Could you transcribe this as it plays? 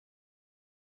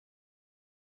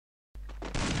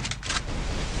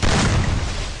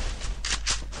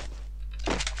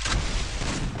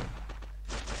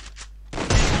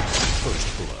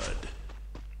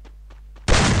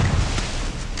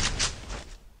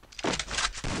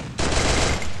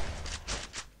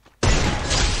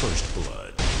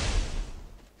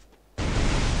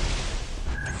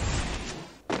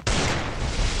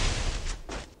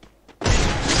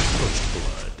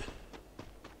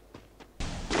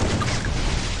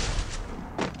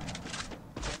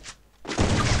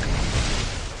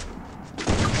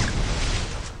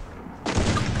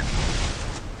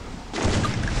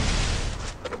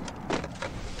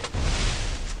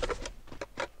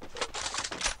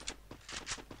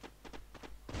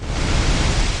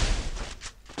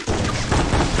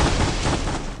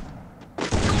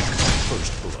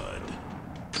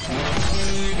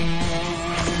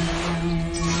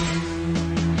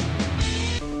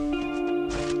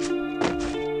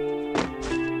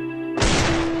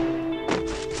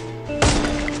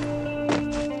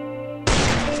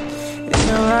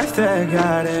life that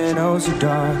got it, oh so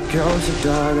dark, oh so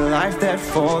dark. A life that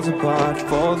falls apart,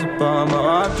 falls apart. My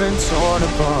heart been torn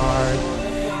apart,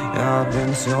 I've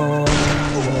been torn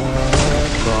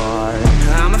apart.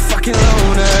 I'm a fucking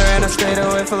loner and I stayed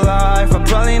away for life. I'll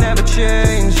probably never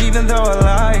change, even though I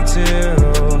like to.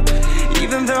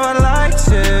 Even though I'd like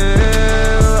to,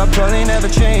 I'll probably never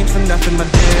change for nothing, my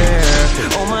dear.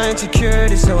 All my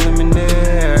insecurities holding me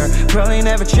near. Probably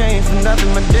never change for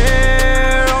nothing, my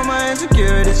dear. All my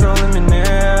insecurities holding me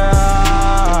near.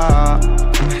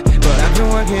 But I've been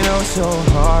working oh so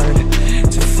hard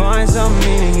to find some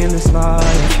meaning in this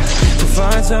life. To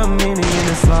find some meaning in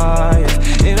this life.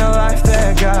 In a life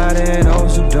that got it oh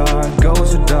so dark, oh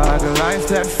so dark. A life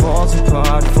that falls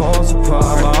apart, falls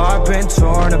apart. My heart been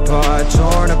torn apart,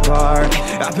 torn apart.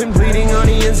 I've been bleeding on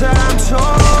the inside, I'm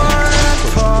torn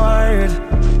apart.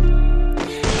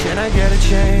 Can I get a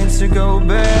chance to go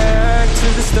back to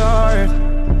the start?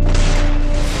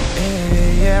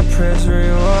 Yeah, press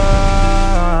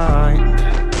rewind.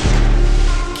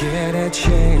 Get a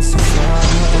chance to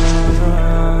find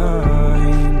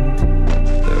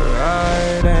the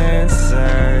right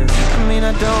answers. I mean,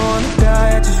 I don't wanna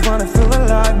die, I just wanna feel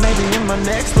alive. Maybe in my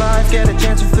next life, get a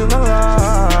chance to feel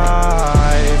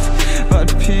alive.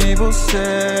 But people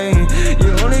say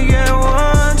you only get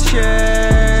one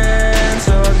chance,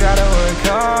 so I gotta work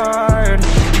hard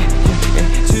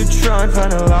to try and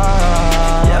find a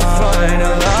light. Yeah, find a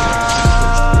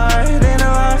light in a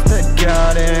life that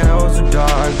got it oh so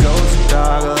dark, oh so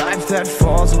dark. A life that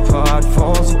falls apart,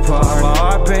 falls apart. My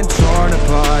heart been torn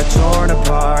apart, torn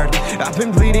apart. I've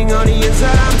been bleeding on the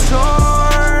inside, I'm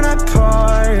torn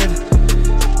apart.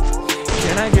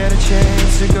 Can I get a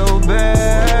chance to go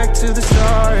back to the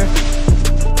start?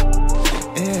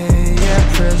 Yeah,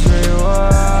 press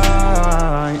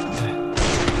rewind.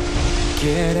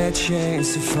 Get a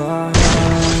chance to find.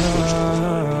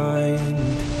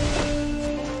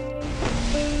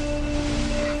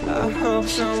 I hope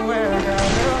somewhere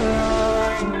down the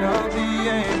line I'll be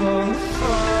able to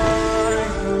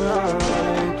find the light,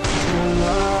 the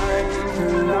light, the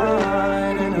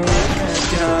light. In a life that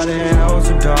got it oh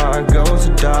so dark, oh so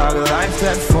dark. A life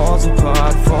that falls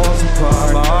apart, falls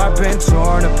apart. My heart been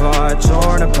torn apart,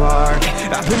 torn apart.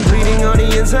 I've been bleeding on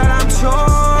the inside, I'm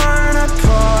torn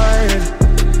apart.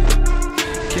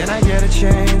 Can I get a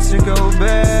chance to go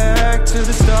back to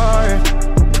the start?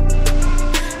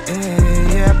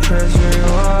 Yeah, press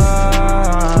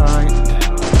rewind.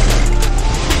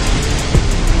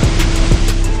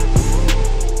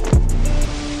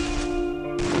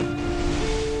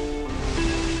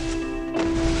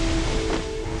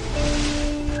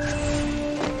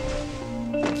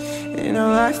 In a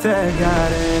life that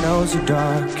got it oh so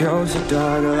dark, oh so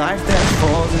dark. A life that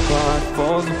falls apart,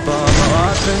 falls apart. My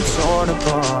heart's been torn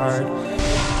apart,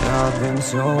 I've been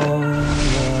torn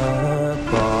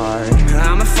apart.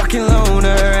 I'm a fucking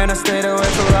loner and I stayed away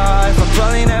for life. I'll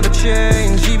probably never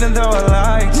change, even though I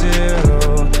like to.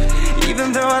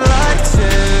 Even though I like to,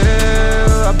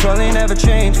 I'll probably never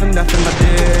change for nothing, my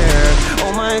dear.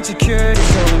 All my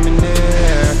insecurities holding me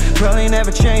near. Probably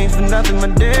never change for nothing, my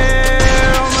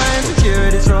dear. All my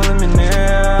insecurities holding me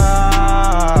near.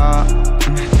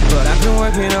 But I've been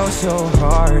working oh so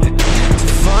hard to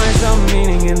find some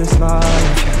meaning in this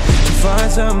life. To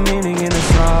find some meaning in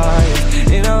this life.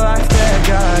 In a life that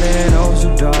got it oh so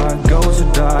dark, oh so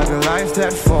dark. A life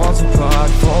that falls apart,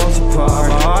 falls apart.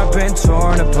 My heart been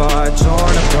torn apart,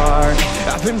 torn apart.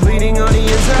 I've been bleeding on the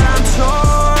inside, I'm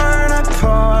torn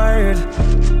apart.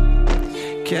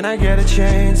 Can I get a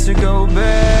chance to go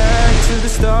back to the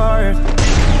start?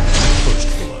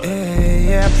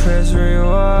 Yeah, press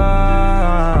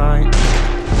rewind.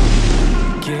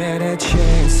 Get a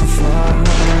chance to find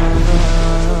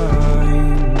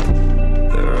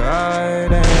the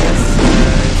right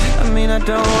answer. I mean, I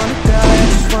don't wanna die, I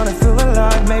just wanna feel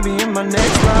alive. Maybe in my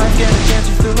next life, get a chance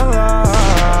to feel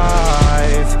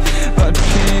alive. But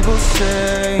people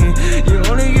say you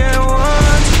only get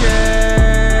one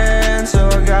chance, so I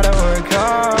gotta work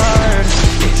hard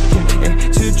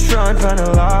to try and find a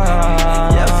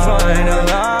light. Yeah, find a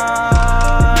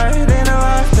light in a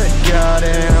life that got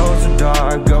it oh so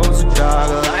dark, oh so dark.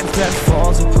 A life that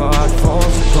falls apart,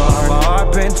 falls apart. My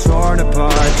heart been torn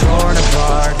apart, torn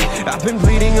apart. I've been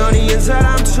bleeding on the inside,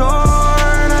 I'm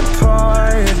torn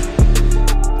apart.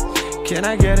 Can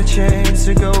I get a chance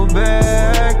to go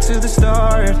back to the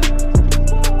start?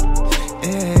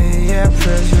 Yeah,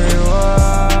 press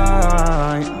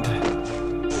rewind.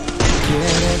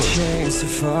 Get a chance to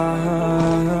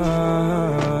find.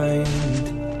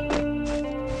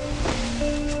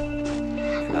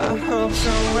 I hope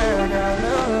somewhere down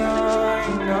the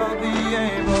line I'll be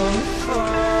able to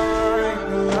find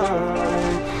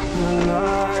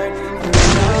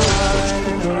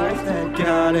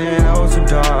goes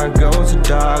so dark, goes so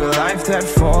dark. Life that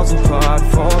falls apart,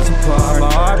 falls apart.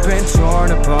 My heart been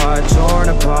torn apart, torn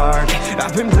apart.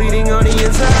 I've been bleeding on the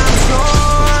inside, I'm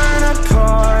torn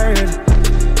apart.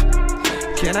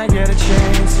 Can I get a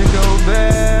chance to go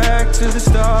back to the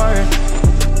start?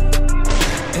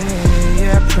 Hey,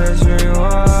 yeah, press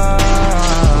rewind.